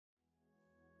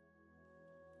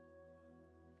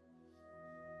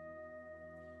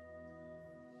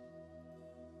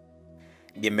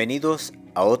Bienvenidos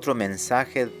a otro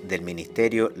mensaje del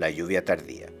ministerio La Lluvia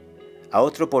Tardía, a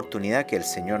otra oportunidad que el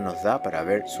Señor nos da para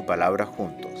ver su palabra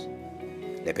juntos.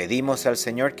 Le pedimos al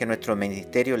Señor que nuestro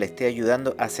ministerio le esté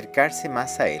ayudando a acercarse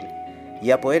más a Él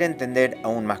y a poder entender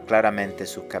aún más claramente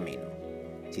sus caminos.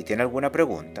 Si tiene alguna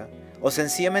pregunta o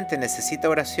sencillamente necesita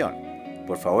oración,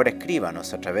 por favor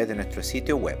escríbanos a través de nuestro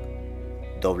sitio web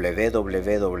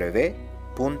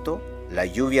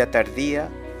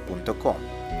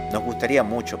www.layuviatardía.com. Nos gustaría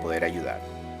mucho poder ayudar.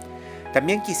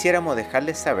 También quisiéramos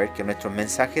dejarles saber que nuestros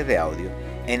mensajes de audio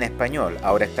en español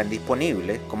ahora están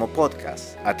disponibles como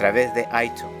podcast a través de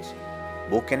iTunes.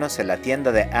 Búsquenos en la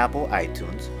tienda de Apple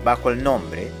iTunes bajo el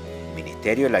nombre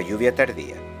Ministerio La Lluvia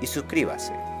Tardía y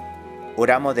suscríbase.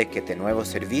 Oramos de que este nuevo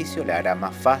servicio le hará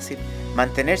más fácil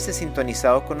mantenerse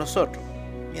sintonizados con nosotros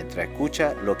mientras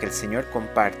escucha lo que el Señor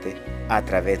comparte a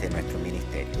través de nuestro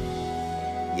ministerio.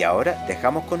 Y ahora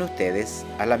dejamos con ustedes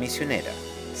a la misionera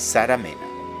Sara Mena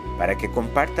para que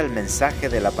comparta el mensaje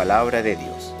de la palabra de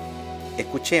Dios.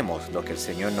 Escuchemos lo que el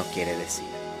Señor nos quiere decir.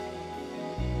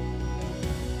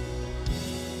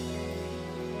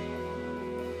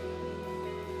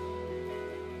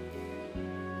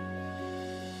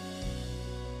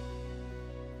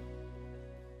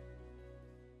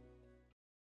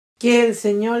 Que el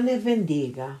Señor les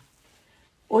bendiga.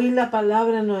 Hoy la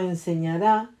palabra nos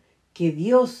enseñará que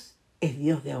Dios es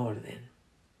Dios de orden.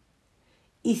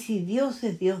 Y si Dios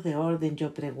es Dios de orden,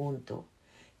 yo pregunto,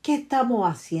 ¿qué estamos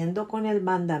haciendo con el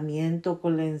mandamiento,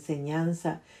 con la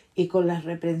enseñanza y con las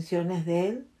reprensiones de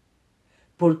Él?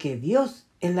 Porque Dios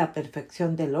es la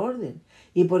perfección del orden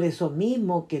y por eso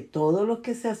mismo que todos los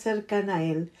que se acercan a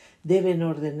Él deben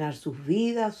ordenar sus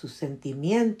vidas, sus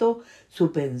sentimientos,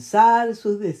 su pensar,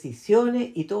 sus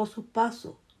decisiones y todos sus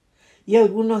pasos. Y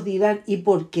algunos dirán, ¿y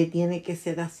por qué tiene que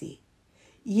ser así?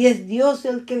 Y es Dios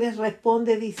el que les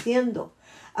responde diciendo,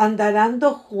 ¿andarán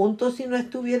dos juntos si no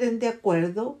estuvieren de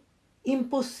acuerdo?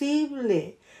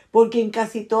 Imposible, porque en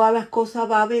casi todas las cosas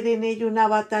va a haber en ello una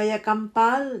batalla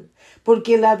campal,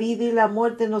 porque la vida y la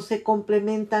muerte no se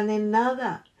complementan en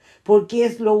nada, porque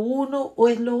es lo uno o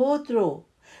es lo otro.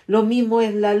 Lo mismo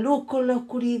es la luz con la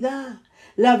oscuridad,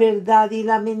 la verdad y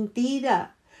la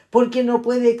mentira, porque no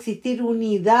puede existir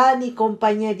unidad ni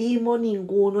compañerismo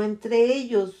ninguno entre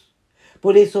ellos.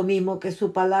 Por eso mismo que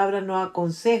su palabra nos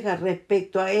aconseja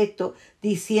respecto a esto,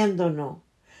 diciéndonos,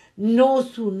 no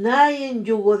os unáis en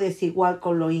yugo desigual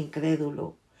con los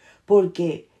incrédulos,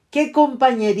 porque ¿qué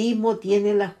compañerismo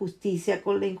tiene la justicia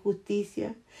con la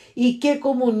injusticia? ¿Y qué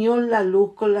comunión la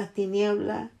luz con las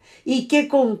tinieblas? ¿Y qué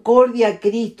concordia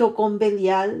Cristo con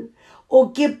Belial?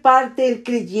 ¿O qué parte el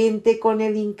creyente con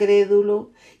el incrédulo?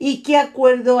 ¿Y qué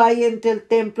acuerdo hay entre el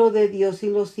templo de Dios y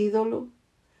los ídolos?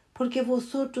 Porque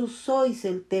vosotros sois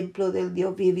el templo del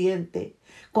Dios viviente.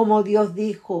 Como Dios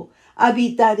dijo,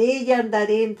 habitaré y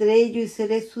andaré entre ellos y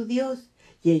seré su Dios,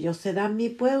 y ellos serán mi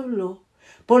pueblo.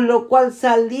 Por lo cual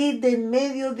salid de en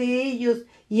medio de ellos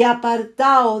y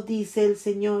apartaos, dice el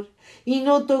Señor, y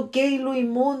no toquéis lo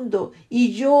inmundo,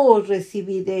 y yo os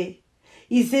recibiré.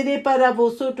 Y seré para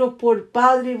vosotros por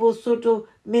padre, y vosotros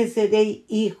me seréis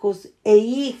hijos e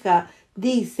hija,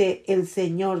 dice el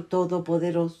Señor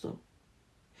Todopoderoso.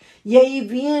 Y ahí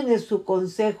viene su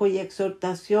consejo y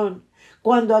exhortación,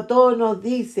 cuando a todos nos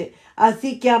dice,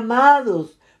 así que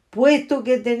amados, puesto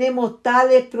que tenemos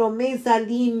tales promesas,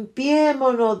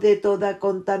 limpiémonos de toda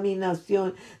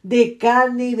contaminación, de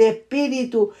carne y de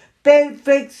espíritu,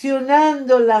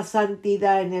 perfeccionando la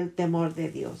santidad en el temor de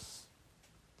Dios.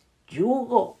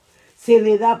 Yugo se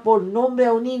le da por nombre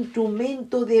a un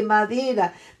instrumento de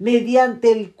madera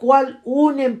mediante el cual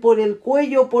unen por el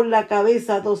cuello o por la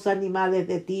cabeza dos animales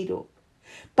de tiro,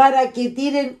 para que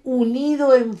tiren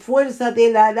unidos en fuerza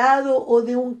del arado o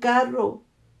de un carro,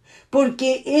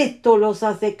 porque esto los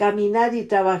hace caminar y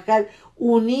trabajar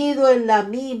unidos en la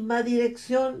misma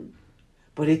dirección.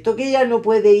 Por esto que ya no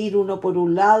puede ir uno por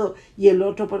un lado y el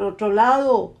otro por otro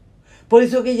lado. Por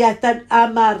eso que ya están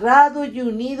amarrados y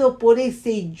unidos por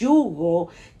ese yugo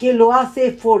que lo hace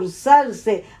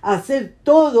esforzarse a hacer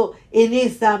todo en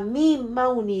esa misma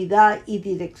unidad y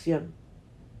dirección.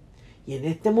 Y en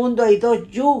este mundo hay dos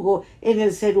yugos en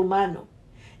el ser humano.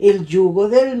 El yugo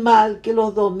del mal que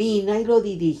los domina y lo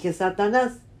dirige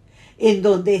Satanás, en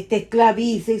donde éste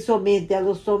esclaviza y somete a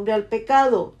los hombres al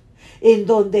pecado, en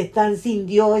donde están sin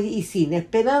Dios y sin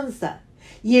esperanza.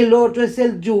 Y el otro es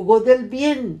el yugo del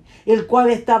bien, el cual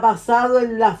está basado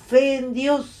en la fe en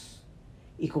Dios.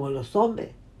 Y como los hombres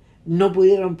no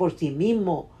pudieron por sí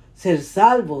mismos ser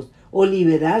salvos o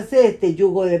liberarse de este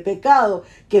yugo de pecado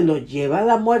que los lleva a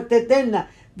la muerte eterna,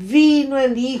 vino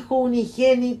el Hijo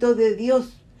unigénito de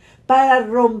Dios para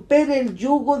romper el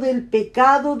yugo del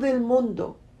pecado del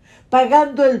mundo,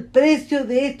 pagando el precio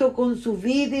de esto con su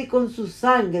vida y con su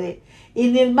sangre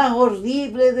en el más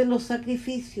horrible de los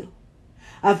sacrificios,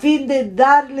 a fin de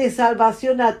darle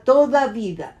salvación a toda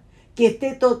vida que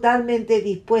esté totalmente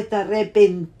dispuesta a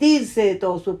arrepentirse de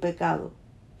todos sus pecados,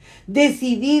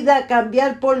 decidida a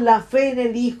cambiar por la fe en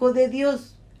el Hijo de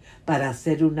Dios, para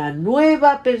ser una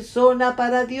nueva persona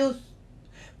para Dios,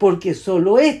 porque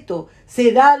solo esto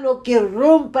será lo que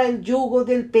rompa el yugo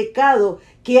del pecado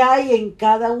que hay en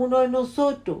cada uno de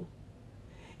nosotros.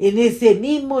 En ese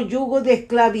mismo yugo de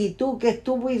esclavitud que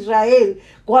estuvo Israel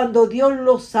cuando Dios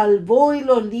los salvó y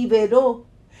los liberó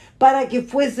para que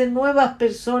fuesen nuevas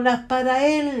personas para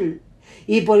Él.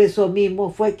 Y por eso mismo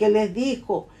fue que les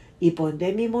dijo: y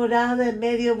pondré mi morada en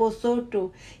medio de vosotros,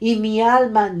 y mi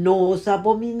alma no os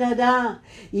abominará,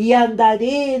 y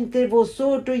andaré entre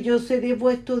vosotros, y yo seré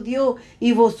vuestro Dios,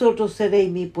 y vosotros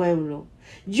seréis mi pueblo.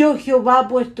 Yo Jehová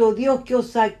vuestro Dios, que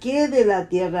os saqué de la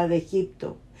tierra de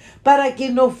Egipto, para que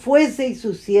no fueseis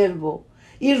su siervo,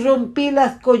 y rompí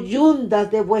las coyundas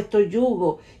de vuestro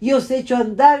yugo, y os he hecho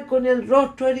andar con el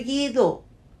rostro erguido.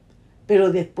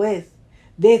 Pero después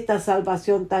de esta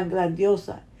salvación tan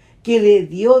grandiosa que le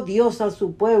dio Dios a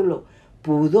su pueblo,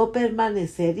 ¿pudo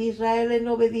permanecer Israel en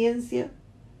obediencia?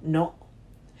 No,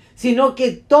 sino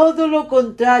que todo lo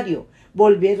contrario,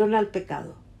 volvieron al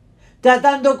pecado,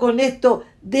 tratando con esto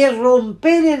de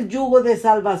romper el yugo de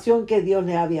salvación que Dios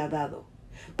les había dado,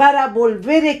 para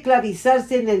volver a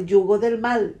esclavizarse en el yugo del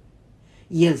mal.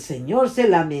 Y el Señor se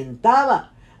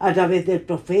lamentaba a través del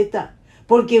profeta,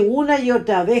 porque una y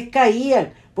otra vez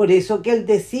caían. Por eso que él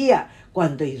decía: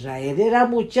 cuando Israel era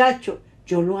muchacho,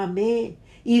 yo lo amé,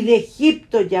 y de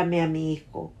Egipto llamé a mi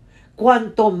hijo.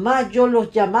 Cuanto más yo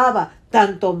los llamaba,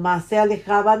 tanto más se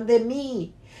alejaban de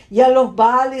mí. Y a los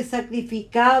Baales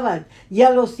sacrificaban, y a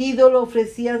los ídolos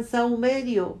ofrecían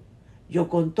sahumerio. Yo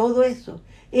con todo eso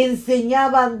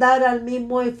enseñaba a andar al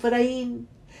mismo Efraín,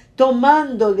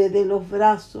 tomándole de los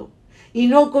brazos, y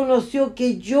no conoció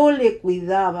que yo le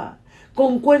cuidaba.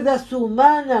 Con cuerdas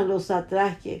humanas los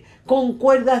atraje, con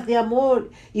cuerdas de amor,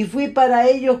 y fui para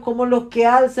ellos como los que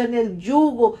alzan el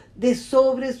yugo de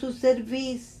sobre su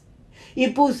cerviz. Y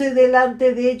puse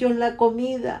delante de ellos la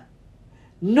comida.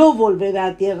 No volverá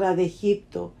a tierra de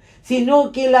Egipto,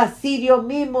 sino que el asirio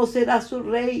mismo será su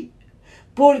rey,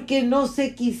 porque no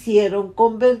se quisieron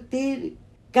convertir.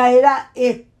 Caerá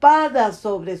espada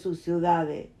sobre sus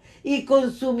ciudades, y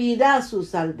consumirá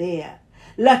sus aldeas.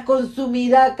 Las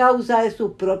consumirá a causa de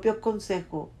sus propios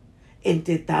consejos.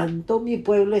 Entre tanto, mi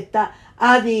pueblo está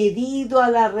adherido a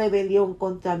la rebelión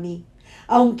contra mí.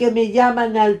 Aunque me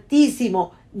llaman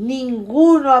altísimo,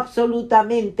 ninguno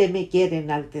absolutamente me quiere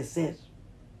enaltecer.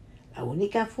 La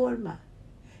única forma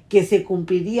que se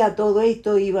cumpliría todo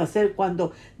esto iba a ser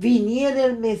cuando viniera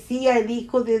el Mesías, el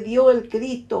Hijo de Dios, el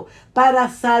Cristo, para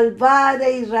salvar a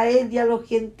Israel y a los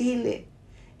gentiles,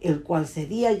 el cual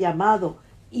sería llamado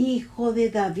Hijo de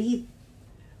David,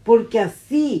 porque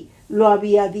así lo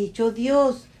había dicho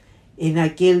Dios. En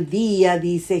aquel día,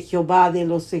 dice Jehová de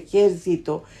los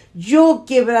ejércitos, yo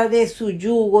quebraré su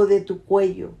yugo de tu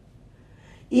cuello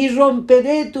y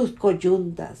romperé tus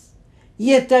coyundas,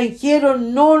 y extranjero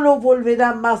no lo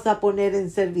volverán más a poner en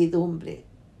servidumbre,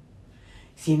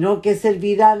 sino que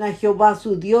servirán a Jehová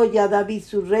su Dios y a David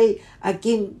su rey, a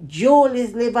quien yo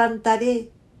les levantaré.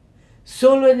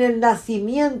 Solo en el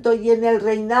nacimiento y en el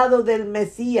reinado del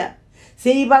Mesías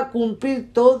se iba a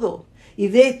cumplir todo. Y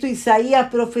de esto Isaías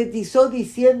profetizó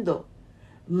diciendo: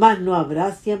 mas no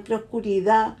habrá siempre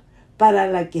oscuridad para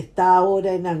la que está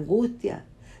ahora en angustia,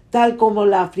 tal como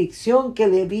la aflicción que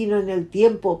le vino en el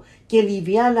tiempo que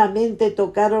livianamente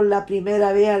tocaron la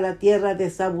primera vez a la tierra de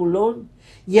Zabulón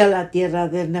y a la tierra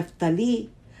de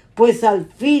Neftalí, pues al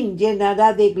fin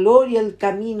llenará de gloria el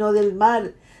camino del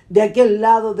mar de aquel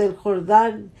lado del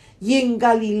Jordán, y en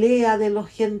Galilea de los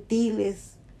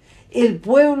gentiles. El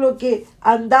pueblo que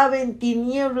andaba en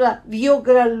tiniebla vio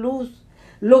gran luz.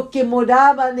 Los que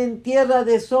moraban en tierra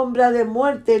de sombra de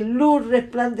muerte, luz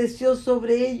resplandeció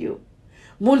sobre ellos.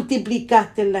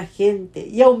 Multiplicaste la gente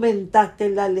y aumentaste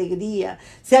la alegría.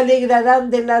 Se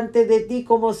alegrarán delante de ti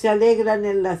como se alegran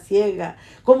en la siega,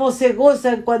 como se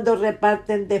gozan cuando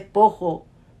reparten despojo.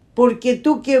 Porque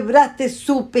tú quebraste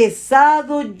su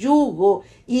pesado yugo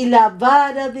y la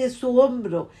vara de su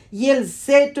hombro y el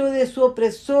cetro de su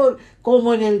opresor,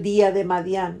 como en el día de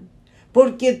Madián.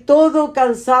 Porque todo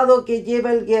calzado que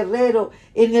lleva el guerrero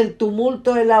en el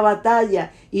tumulto de la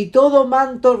batalla y todo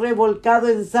manto revolcado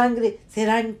en sangre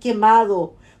serán quemados,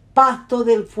 pasto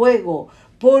del fuego,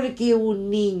 porque un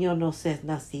niño nos es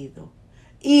nacido.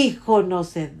 hijo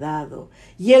nos es dado,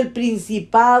 y el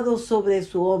principado sobre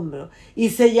su hombro, y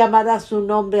se llamará su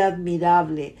nombre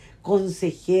admirable,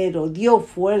 consejero, Dios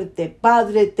fuerte,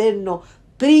 Padre eterno,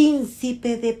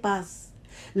 príncipe de paz.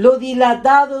 Lo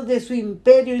dilatado de su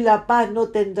imperio y la paz no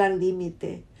tendrán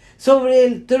límite. Sobre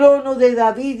el trono de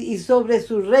David y sobre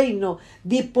su reino,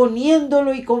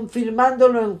 disponiéndolo y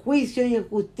confirmándolo en juicio y en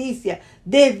justicia,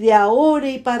 desde ahora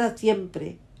y para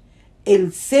siempre.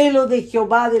 El celo de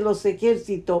Jehová de los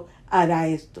ejércitos hará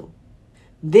esto.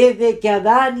 Desde que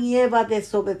Adán y Eva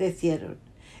desobedecieron,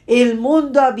 el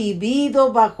mundo ha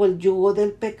vivido bajo el yugo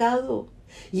del pecado.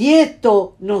 Y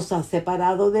esto nos ha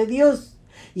separado de Dios.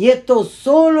 Y esto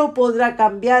solo podrá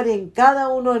cambiar en cada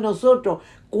uno de nosotros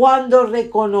cuando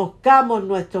reconozcamos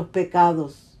nuestros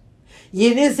pecados. Y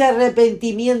en ese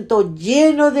arrepentimiento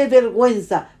lleno de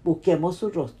vergüenza, busquemos su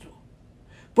rostro.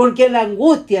 Porque la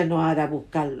angustia nos hará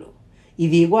buscarlo. Y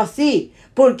digo así,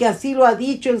 porque así lo ha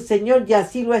dicho el Señor y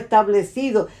así lo ha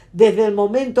establecido desde el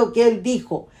momento que Él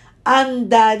dijo,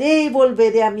 andaré y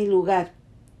volveré a mi lugar,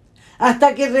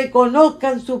 hasta que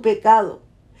reconozcan su pecado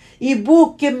y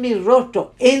busquen mi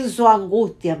rostro, en su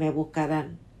angustia me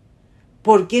buscarán.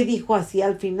 ¿Por qué dijo así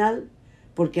al final?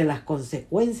 Porque las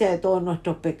consecuencias de todos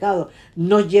nuestros pecados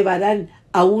nos llevarán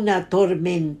a una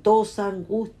tormentosa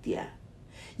angustia.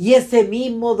 Y ese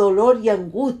mismo dolor y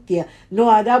angustia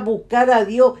nos hará buscar a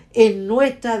Dios en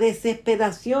nuestra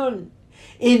desesperación,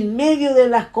 en medio de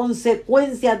las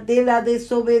consecuencias de la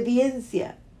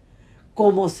desobediencia,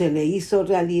 como se le hizo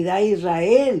realidad a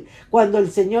Israel cuando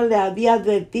el Señor le había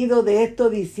advertido de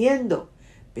esto diciendo,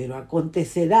 pero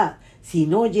acontecerá si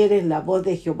no oyeres la voz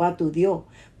de Jehová tu Dios,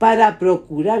 para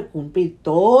procurar cumplir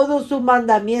todos sus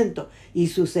mandamientos y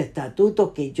sus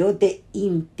estatutos que yo te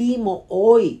intimo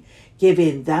hoy, que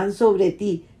vendrán sobre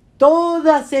ti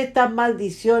todas estas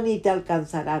maldiciones y te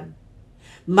alcanzarán.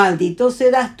 Maldito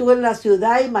serás tú en la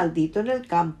ciudad y maldito en el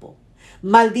campo.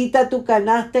 Maldita tu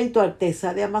canasta y tu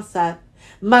arteza de amasar.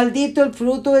 Maldito el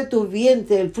fruto de tus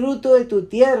vientres, el fruto de tu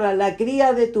tierra, la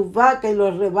cría de tus vacas y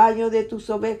los rebaños de tus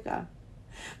ovejas.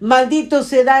 Maldito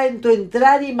será en tu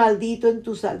entrar y maldito en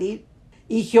tu salir.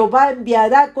 Y Jehová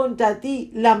enviará contra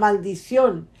ti la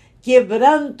maldición,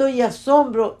 quebranto y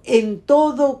asombro en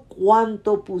todo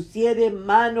cuanto pusiere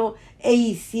mano e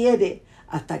hiciere,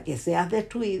 hasta que seas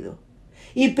destruido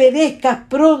y perezcas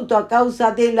pronto a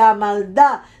causa de la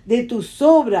maldad de tus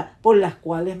obras por las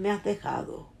cuales me has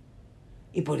dejado.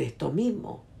 Y por esto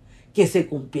mismo, que se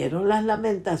cumplieron las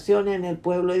lamentaciones en el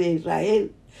pueblo de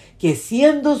Israel, que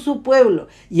siendo su pueblo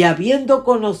y habiendo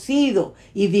conocido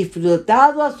y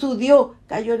disfrutado a su Dios,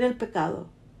 cayó en el pecado,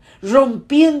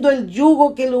 rompiendo el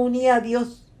yugo que lo unía a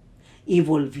Dios y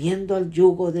volviendo al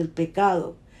yugo del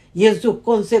pecado. Y en sus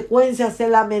consecuencias se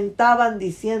lamentaban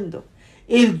diciendo,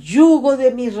 el yugo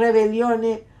de mis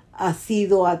rebeliones ha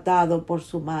sido atado por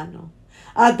su mano.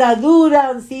 Ataduras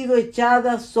han sido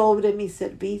echadas sobre mi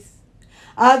cerviz.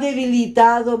 Ha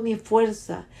debilitado mi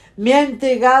fuerza. Me ha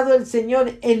entregado el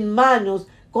Señor en manos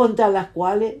contra las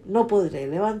cuales no podré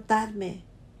levantarme.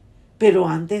 Pero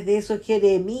antes de eso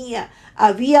Jeremías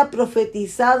había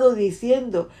profetizado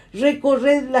diciendo,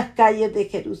 recorred las calles de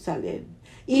Jerusalén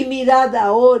y mirad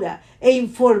ahora e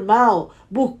informaos,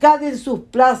 buscad en sus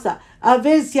plazas a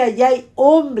ver si allá hay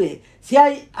hombre, si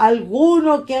hay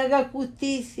alguno que haga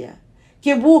justicia,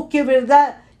 que busque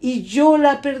verdad y yo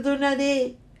la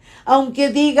perdonaré. Aunque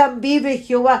digan vive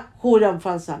Jehová, juran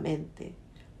falsamente.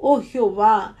 Oh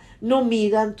Jehová, ¿no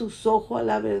miran tus ojos a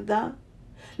la verdad?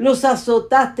 Los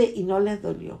azotaste y no les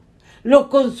dolió. Los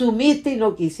consumiste y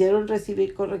no quisieron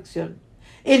recibir corrección.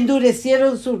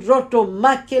 Endurecieron sus rostros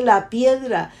más que la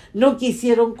piedra, no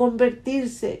quisieron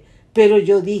convertirse. Pero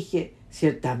yo dije,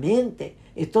 ciertamente,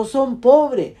 estos son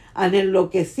pobres, han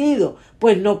enloquecido,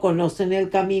 pues no conocen el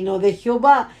camino de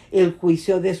Jehová, el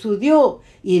juicio de su Dios.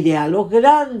 Iré a los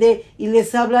grandes y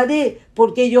les hablaré,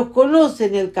 porque ellos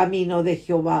conocen el camino de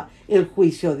Jehová, el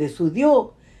juicio de su Dios.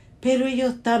 Pero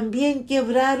ellos también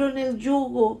quebraron el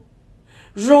yugo,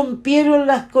 rompieron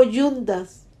las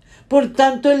coyundas. Por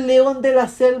tanto el león de la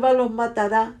selva los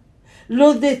matará,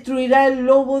 los destruirá el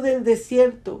lobo del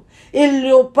desierto, el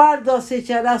leopardo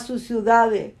acechará sus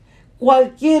ciudades.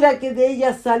 Cualquiera que de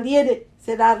ellas saliere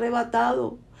será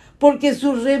arrebatado, porque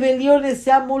sus rebeliones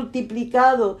se han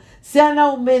multiplicado, se han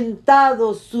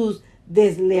aumentado sus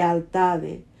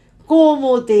deslealtades.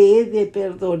 ¿Cómo te he de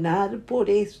perdonar por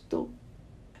esto?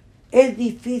 Es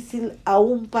difícil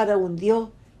aún para un Dios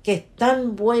que es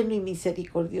tan bueno y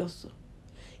misericordioso.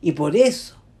 Y por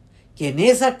eso, que en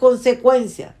esas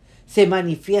consecuencias se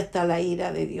manifiesta la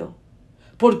ira de Dios.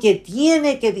 Porque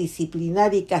tiene que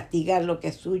disciplinar y castigar lo que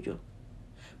es suyo.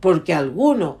 porque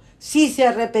algunos sí se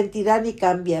arrepentirán y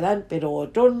cambiarán, pero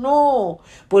otros no.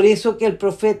 Por eso que el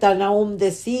profeta Nahum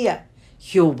decía,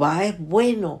 Jehová es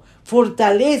bueno,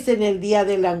 fortalece en el día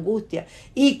de la angustia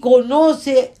y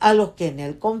conoce a los que en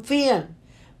él confían.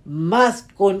 Mas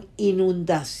con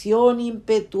inundación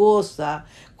impetuosa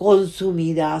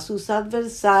consumirá a sus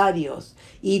adversarios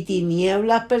y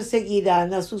tinieblas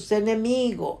perseguirán a sus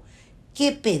enemigos.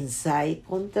 ¿Qué pensáis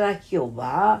contra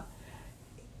Jehová?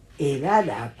 Él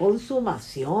hará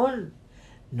consumación.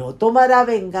 No tomará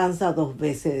venganza 2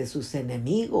 veces de sus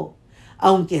enemigos,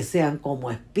 aunque sean como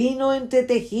espinos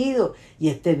entretejidos y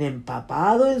estén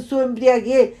empapados en su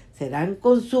embriaguez, serán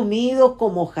consumidos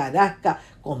como hojarasca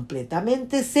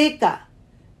completamente seca.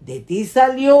 De ti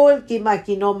salió el que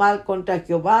imaginó mal contra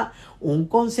Jehová, un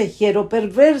consejero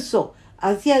perverso.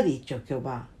 Así ha dicho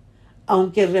Jehová.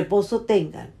 Aunque reposo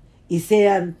tengan y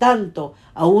sean tanto,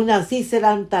 aún así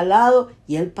serán talados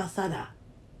y él pasará.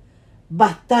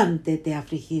 Bastante te he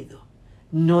afligido,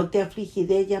 no te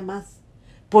afligiré ya más,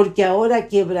 porque ahora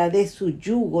quebraré su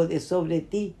yugo de sobre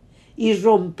ti y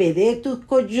romperé tus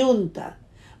coyuntas.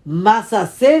 Mas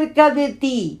acerca de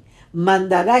ti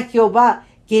mandará Jehová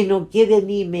que no quede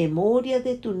ni memoria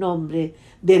de tu nombre.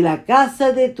 De la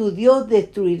casa de tu Dios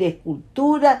destruiré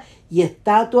escultura y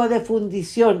estatua de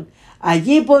fundición.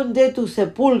 Allí pondré tu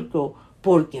sepulcro,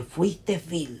 porque fuiste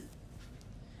vil.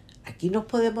 Aquí nos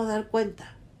podemos dar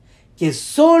cuenta que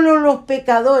solo los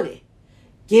pecadores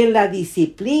que en la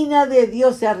disciplina de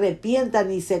Dios se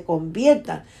arrepientan y se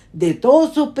conviertan de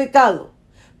todos sus pecados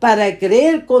para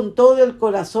creer con todo el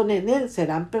corazón en Él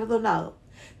serán perdonados.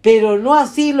 Pero no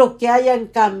así los que hayan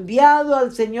cambiado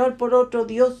al Señor por otro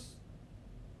Dios.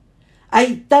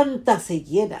 Hay tanta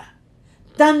ceguera,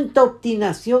 tanta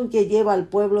obstinación que lleva al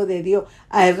pueblo de Dios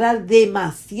a errar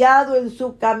demasiado en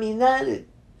su caminar,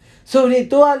 sobre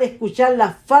todo al escuchar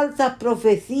las falsas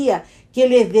profecías que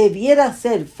les debiera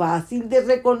ser fácil de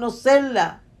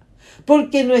reconocerla,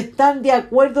 porque no están de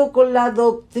acuerdo con la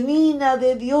doctrina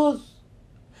de Dios.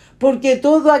 Porque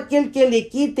todo aquel que le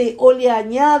quite o le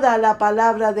añada a la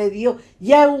palabra de Dios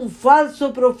ya es un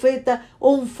falso profeta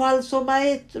o un falso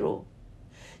maestro.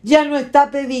 Ya no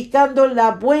está predicando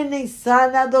la buena y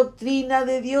sana doctrina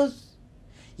de Dios.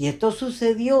 Y esto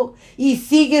sucedió y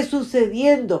sigue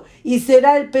sucediendo y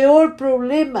será el peor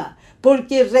problema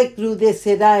porque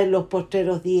recrudecerá en los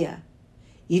postreros días.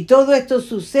 Y todo esto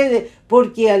sucede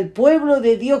porque al pueblo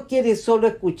de Dios quiere solo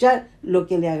escuchar lo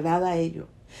que le agrada a ellos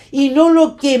y no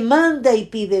lo que manda y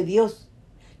pide Dios,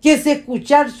 que es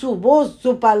escuchar su voz,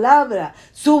 su palabra,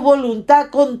 su voluntad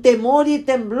con temor y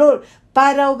temblor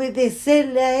para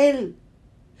obedecerle a Él.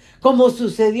 Como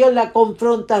sucedió en la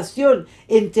confrontación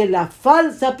entre la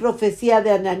falsa profecía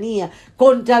de Ananías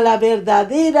contra la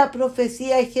verdadera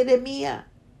profecía de Jeremías,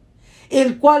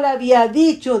 el cual había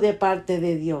dicho de parte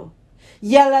de Dios: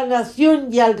 y a la nación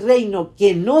y al reino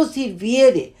que no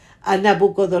sirviere a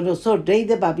Nabucodonosor, rey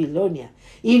de Babilonia,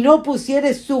 y no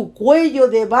pusiere su cuello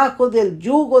debajo del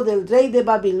yugo del rey de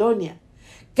Babilonia,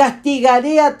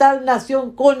 castigaré a tal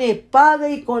nación con espada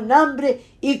y con hambre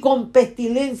y con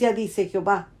pestilencia, dice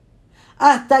Jehová,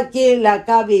 hasta que la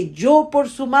acabe yo por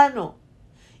su mano.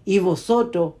 Y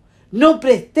vosotros no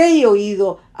prestéis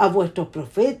oído a vuestros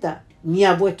profetas, ni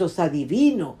a vuestros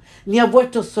adivinos, ni a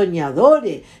vuestros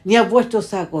soñadores, ni a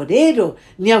vuestros agoreros,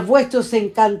 ni a vuestros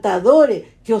encantadores,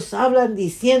 que os hablan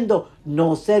diciendo: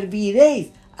 no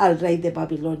serviréis al rey de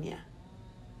Babilonia.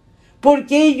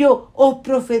 Porque ellos os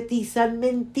profetizan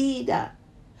mentira,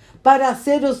 para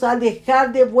haceros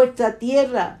alejar de vuestra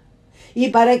tierra, y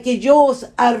para que yo os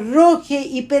arroje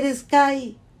y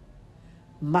perezcáis.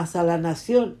 Mas a la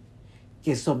nación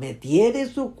que sometiere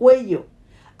su cuello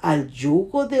al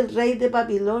yugo del rey de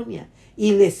Babilonia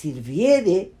y le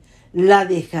sirviere, la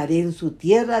dejaré en su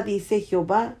tierra, dice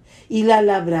Jehová, y la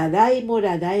labrará y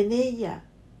morará en ella.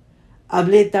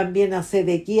 Hablé también a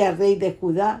Sedequías, rey de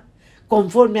Judá,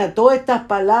 conforme a todas estas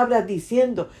palabras,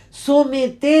 diciendo: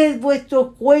 someted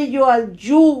vuestro cuello al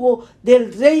yugo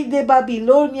del rey de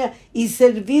Babilonia y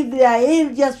servidle a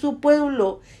él y a su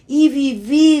pueblo, y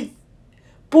vivid.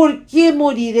 ¿Por qué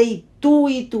moriréis tú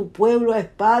y tu pueblo a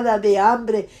espada, de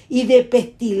hambre y de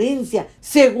pestilencia,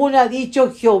 según ha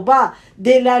dicho Jehová,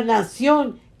 de la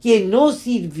nación que no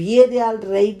sirviere al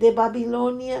rey de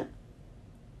Babilonia?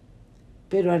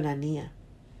 Pero Ananías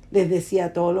les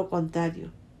decía todo lo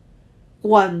contrario.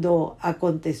 Cuando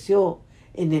aconteció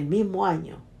en el mismo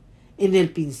año, en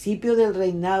el principio del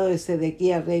reinado de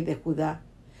Sedequías, rey de Judá,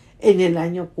 en el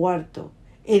año 4,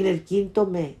 en el 5º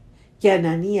mes, que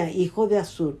Ananías, hijo de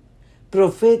Azur,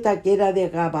 profeta que era de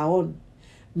Gabaón,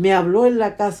 me habló en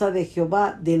la casa de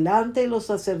Jehová delante de los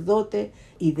sacerdotes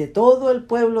y de todo el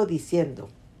pueblo, diciendo: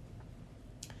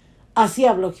 así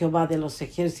habló Jehová de los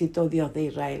ejércitos, Dios de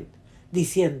Israel,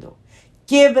 diciendo: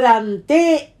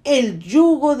 quebranté el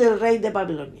yugo del rey de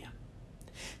Babilonia.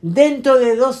 Dentro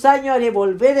de 2 años haré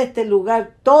volver a este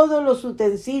lugar todos los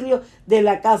utensilios de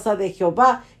la casa de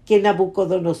Jehová que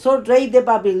Nabucodonosor, rey de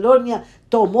Babilonia,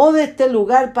 tomó de este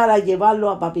lugar para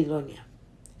llevarlo a Babilonia.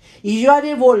 Y yo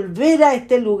haré volver a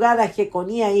este lugar a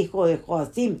Jeconías, hijo de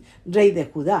Joacim, rey de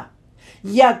Judá,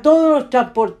 y a todos los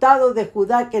transportados de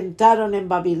Judá que entraron en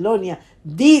Babilonia,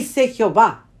 dice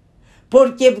Jehová,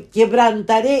 porque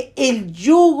quebrantaré el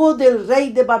yugo del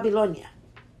rey de Babilonia.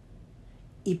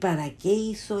 ¿Y para qué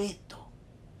hizo esto?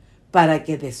 Para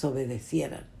que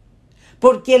desobedecieran.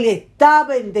 Porque él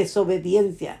estaba en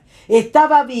desobediencia,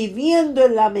 estaba viviendo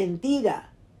en la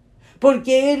mentira.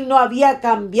 Porque él no había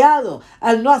cambiado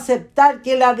al no aceptar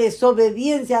que la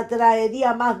desobediencia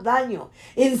traería más daño.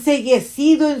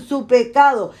 Enceguecido en su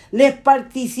pecado, les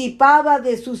participaba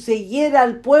de su ceguera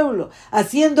al pueblo,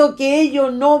 haciendo que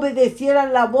ellos no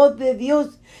obedecieran la voz de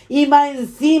Dios. Y más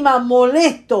encima,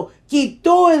 molesto,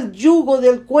 quitó el yugo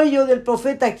del cuello del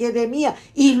profeta Jeremías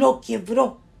y lo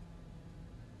quebró.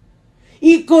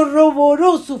 Y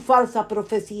corroboró su falsa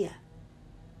profecía.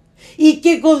 ¿Y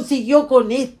qué consiguió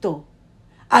con esto?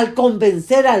 Al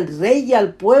convencer al rey y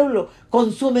al pueblo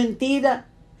con su mentira,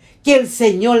 que el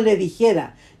Señor le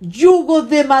dijera: yugos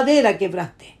de madera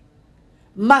quebraste,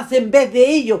 mas en vez de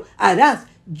ello harás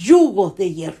yugos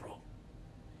de hierro.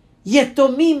 Y esto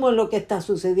mismo es lo que está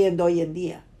sucediendo hoy en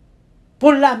día.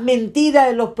 Por las mentiras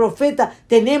de los profetas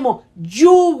tenemos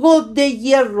yugos de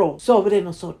hierro sobre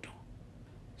nosotros.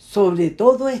 Sobre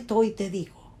todo esto hoy te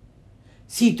digo: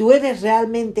 si tú eres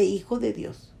realmente hijo de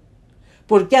Dios,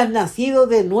 porque has nacido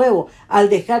de nuevo al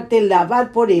dejarte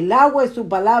lavar por el agua de su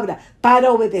palabra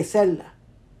para obedecerla,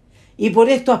 y por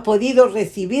esto has podido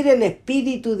recibir el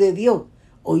Espíritu de Dios,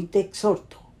 hoy te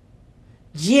exhorto: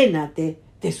 llénate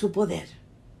de su poder,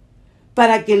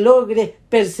 para que logres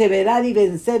perseverar y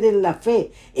vencer en la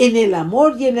fe, en el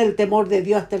amor y en el temor de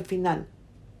Dios hasta el final.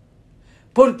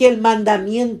 Porque el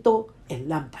mandamiento es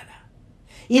lámpara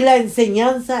y la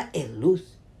enseñanza es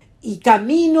luz, y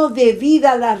camino de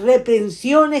vida a las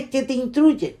reprensiones que te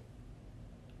instruyen.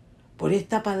 Por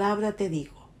esta palabra te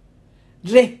digo: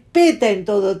 respeta en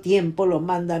todo tiempo los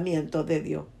mandamientos de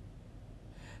Dios,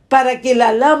 para que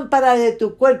la lámpara de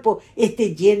tu cuerpo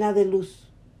esté llena de luz.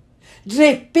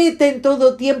 Respeta en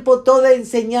todo tiempo toda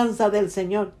enseñanza del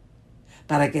Señor,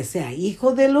 para que seas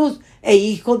hijo de luz e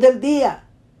hijo del día.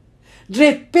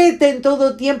 Respeta en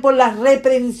todo tiempo las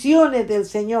reprensiones del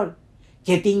Señor,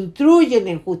 que te instruyen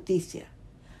en justicia,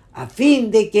 a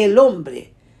fin de que el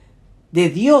hombre de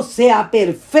Dios sea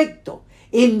perfecto,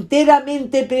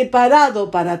 enteramente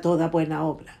preparado para toda buena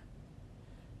obra,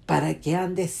 para que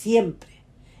ande siempre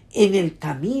en el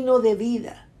camino de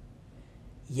vida.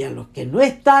 Y a los que no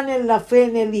están en la fe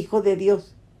en el Hijo de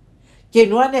Dios, que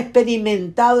no han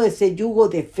experimentado ese yugo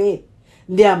de fe,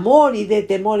 de amor y de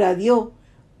temor a Dios,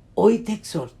 hoy te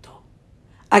exhorto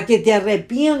a que te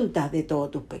arrepientas de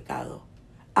todos tus pecados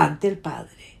ante el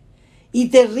Padre y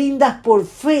te rindas por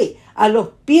fe a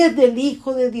los pies del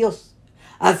Hijo de Dios,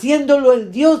 haciéndolo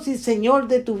el Dios y Señor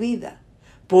de tu vida,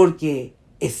 porque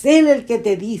es Él el que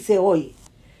te dice hoy: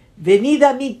 venid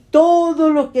a mí todos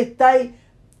los que estáis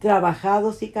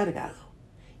trabajados y cargados,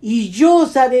 y yo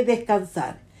os haré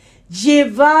descansar.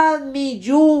 Llevad mi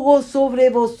yugo sobre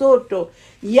vosotros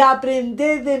y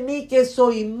aprended de mí, que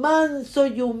soy manso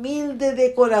y humilde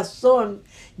de corazón,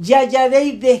 y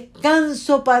hallaréis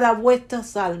descanso para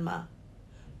vuestras almas,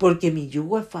 porque mi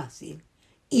yugo es fácil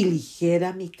y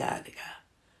ligera mi carga.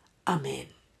 Amén.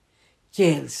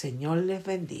 Que el Señor les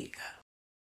bendiga.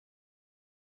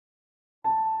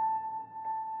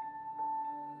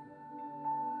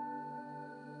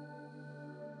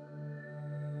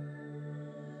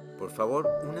 Por favor,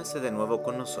 únase de nuevo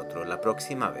con nosotros la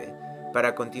próxima vez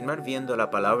para continuar viendo la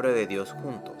palabra de Dios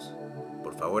juntos.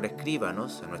 Por favor,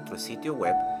 escríbanos en nuestro sitio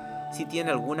web si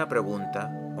tiene alguna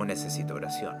pregunta o necesita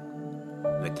oración.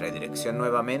 Nuestra dirección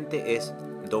nuevamente es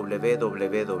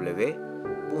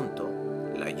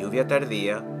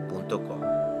www.layuviatardía.com.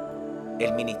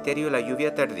 El Ministerio La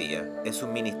Lluvia Tardía es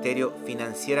un ministerio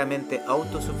financieramente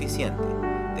autosuficiente,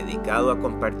 dedicado a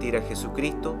compartir a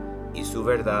Jesucristo y su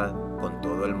verdad con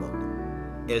todo el mundo.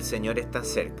 El Señor está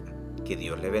cerca. Que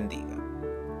Dios le bendiga.